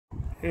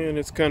And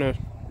it's kind of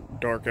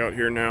dark out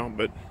here now,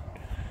 but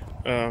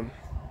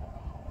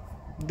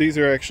these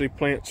are actually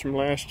plants from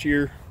last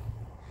year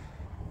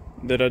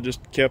that I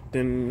just kept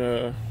in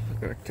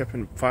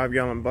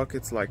 5-gallon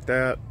buckets like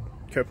that,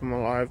 kept them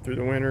alive through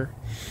the winter.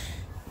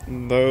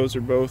 And those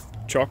are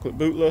both chocolate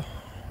Butla,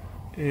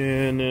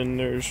 and then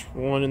there's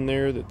one in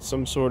there that's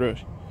some sort of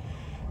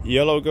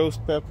yellow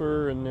ghost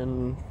pepper, and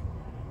then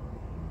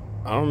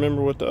I don't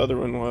remember what the other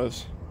one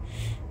was,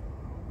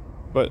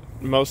 but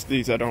most of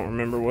these I don't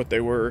remember what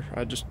they were.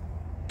 I just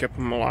kept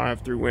them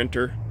alive through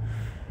winter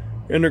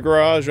in the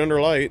garage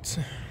under lights.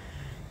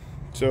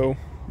 So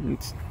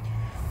it's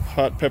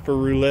hot pepper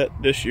roulette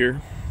this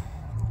year,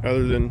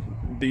 other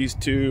than these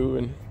two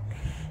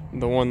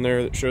and the one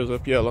there that shows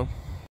up yellow.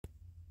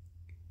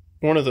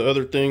 One of the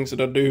other things that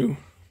I do,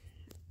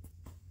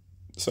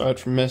 aside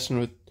from messing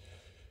with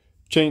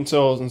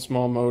chainsaws and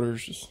small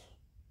motors, is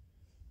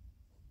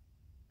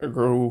I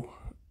grow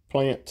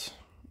plants,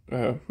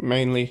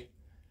 mainly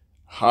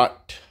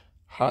hot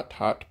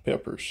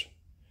peppers.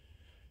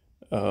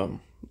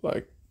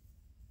 Like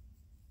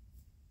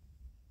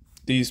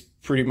these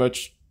pretty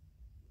much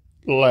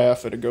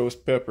laugh at a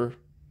ghost pepper.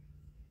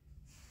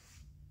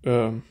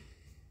 So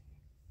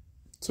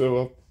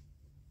I'll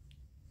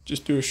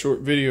just do a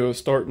short video of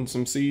starting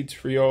some seeds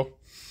for y'all,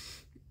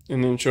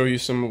 and then show you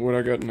some of what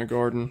I got in the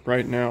garden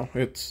right now.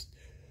 It's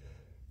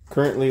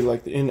currently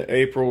like the end of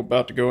April,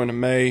 about to go into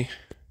May.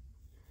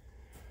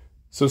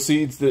 So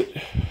seeds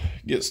that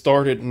get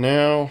started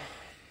now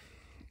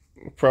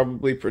will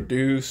probably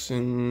produce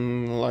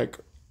in like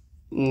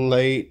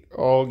late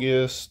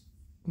August,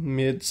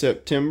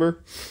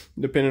 mid-September,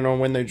 depending on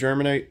when they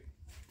germinate.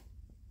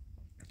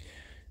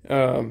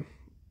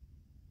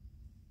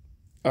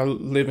 I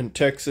live in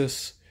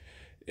Texas,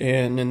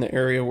 and in the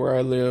area where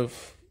I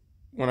live,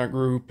 when I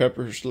grew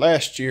peppers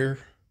last year,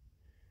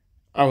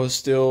 I was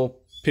still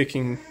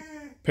picking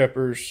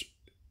peppers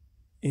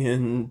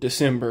in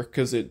December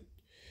because it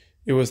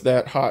was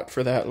that hot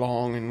for that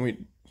long, and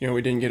we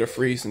didn't get a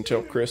freeze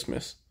until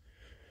Christmas.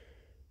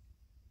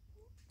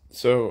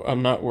 So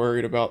I'm not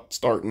worried about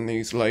starting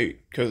these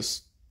late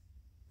because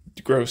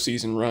the grow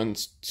season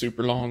runs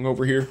super long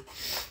over here.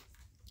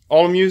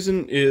 All I'm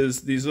using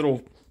is these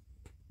little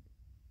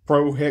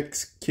Pro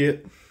Hex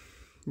kit.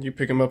 You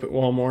pick them up at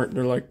Walmart.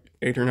 They're like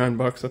 $8 or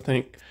 $9, I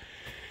think.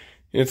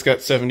 And it's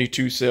got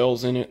 72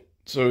 cells in it,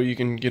 so you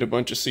can get a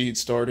bunch of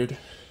seeds started.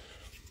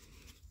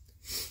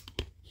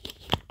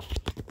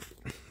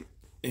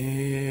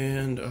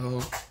 And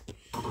I'll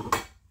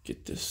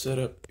get this set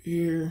up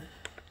here.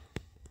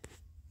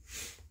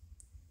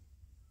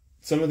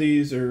 Some of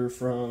these are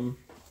from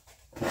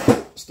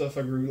stuff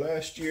I grew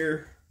last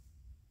year.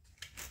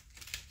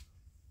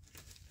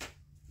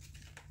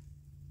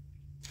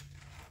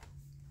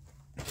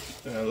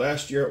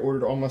 Last year I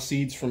ordered all my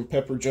seeds from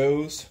Pepper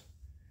Joe's,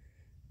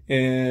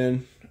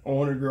 and I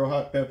wanted to grow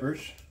hot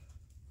peppers,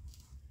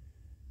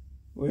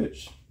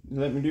 which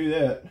let me do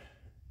that.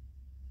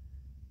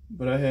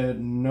 But I had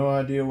no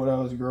idea what I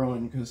was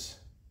growing, because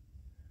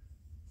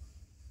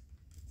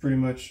pretty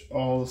much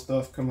all the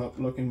stuff come up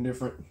looking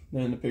different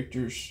than the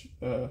pictures,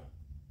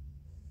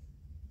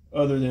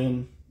 other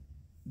than,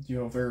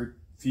 very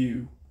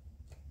few.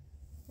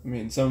 I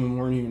mean, some of them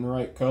weren't even the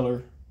right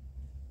color.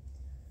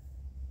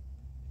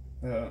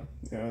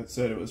 It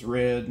said it was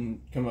red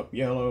and come up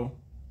yellow.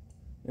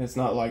 And it's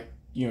not like,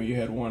 you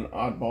had one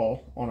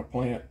oddball on a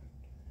plant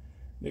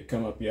that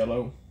come up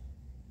yellow.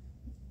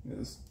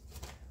 It's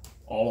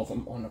all of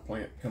them on the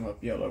plant come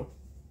up yellow.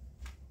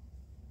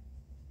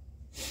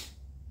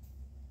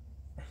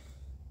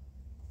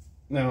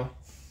 Now,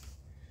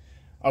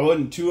 I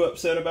wasn't too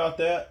upset about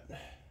that,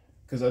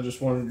 because I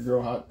just wanted to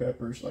grow hot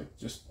peppers, like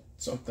just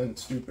something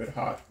stupid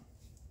hot.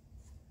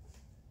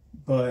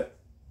 But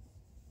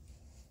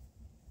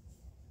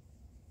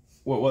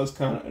what was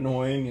kind of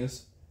annoying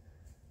is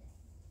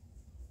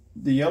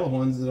the yellow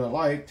ones that I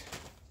liked,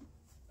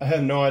 I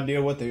have no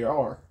idea what they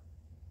are.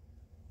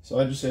 So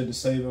I just had to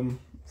save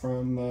them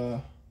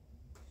from,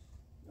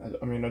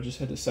 I just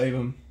had to save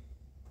them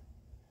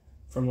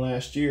from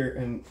last year.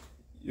 And,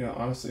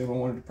 honestly, if I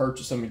wanted to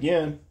purchase them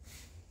again,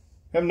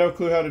 I have no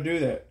clue how to do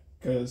that,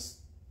 because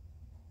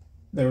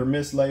they were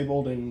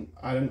mislabeled and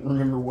I didn't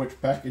remember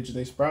which package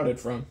they sprouted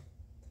from.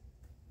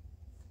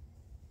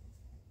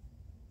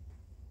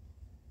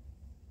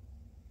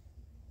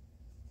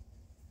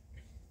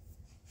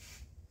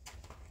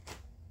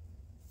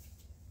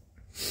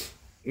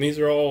 And these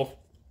are all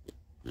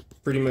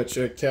pretty much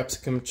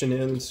capsicum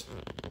chinense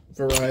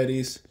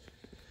varieties.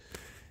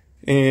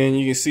 And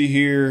you can see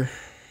here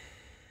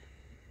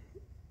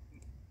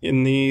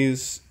in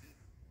these,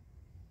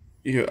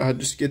 I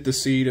just get the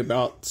seed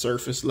about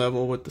surface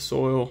level with the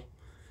soil.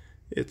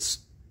 It's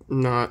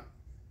not,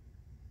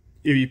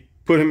 if you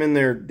put them in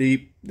there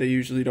deep, they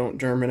usually don't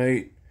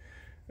germinate.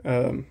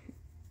 You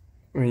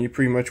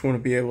pretty much want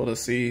to be able to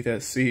see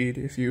that seed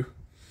if you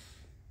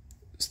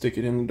stick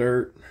it in the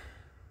dirt.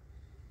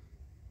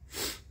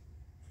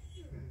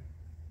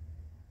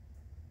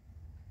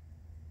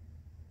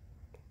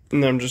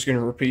 And I'm just going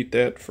to repeat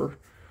that for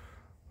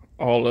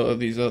all of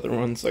these other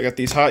ones. I got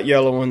these hot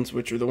yellow ones,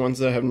 which are the ones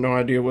that I have no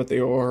idea what they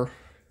are.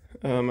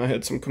 I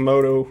had some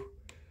Komodo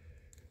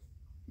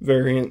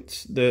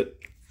variants that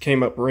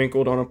came up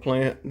wrinkled on a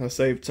plant, and I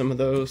saved some of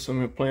those, so I'm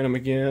going to plant them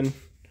again.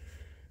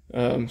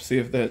 See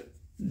if that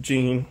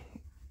gene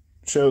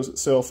shows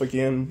itself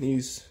again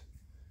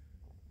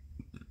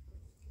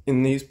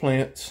in these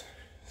plants.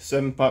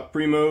 7-pot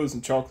primos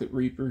and chocolate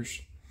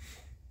reapers.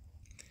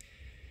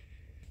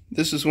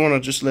 This is one I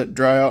just let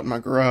dry out in my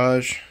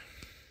garage.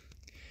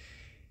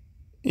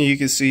 You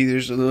can see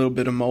there's a little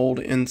bit of mold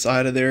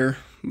inside of there,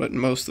 but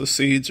most of the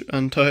seeds are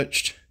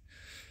untouched.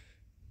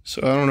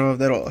 So I don't know if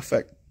that'll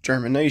affect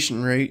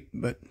germination rate,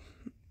 but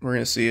we're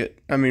gonna see it.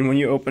 I mean, when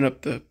you open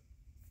up the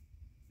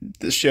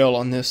shell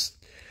on this,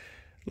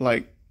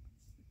 like,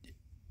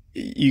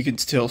 you can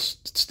still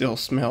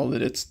smell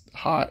that it's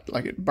hot,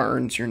 like it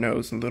burns your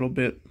nose a little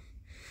bit.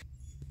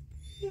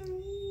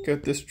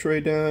 Got this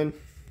tray done.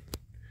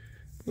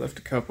 Left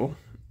a couple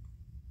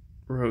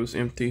rows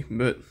empty,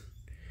 but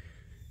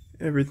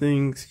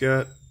everything's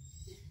got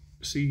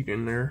seed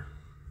in there.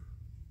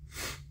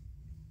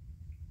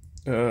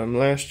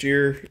 Last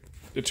year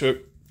it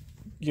took,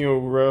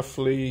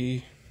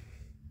 roughly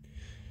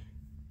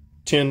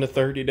 10 to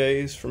 30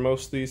 days for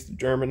most of these to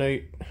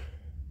germinate.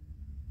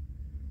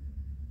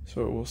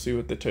 So we'll see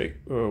what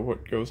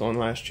what goes on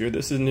last year.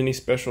 This isn't any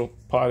special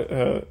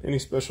any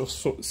special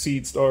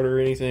seed starter or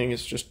anything.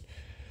 It's just,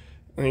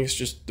 I think it's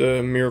just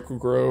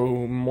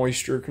Miracle-Gro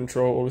moisture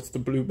control. It's the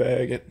blue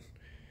bag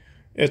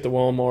at the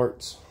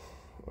Walmarts.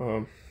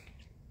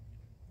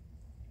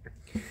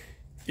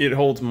 It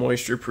holds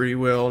moisture pretty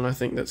well, and I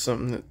think that's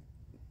something that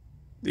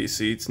these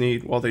seeds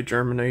need while they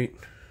germinate.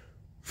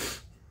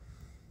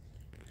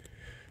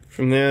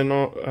 From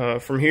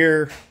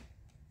here,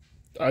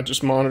 I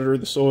just monitor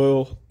the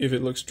soil. If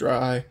it looks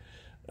dry,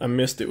 I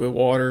mist it with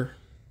water,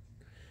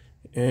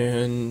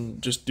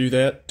 and just do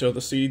that till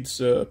the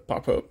seeds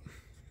pop up.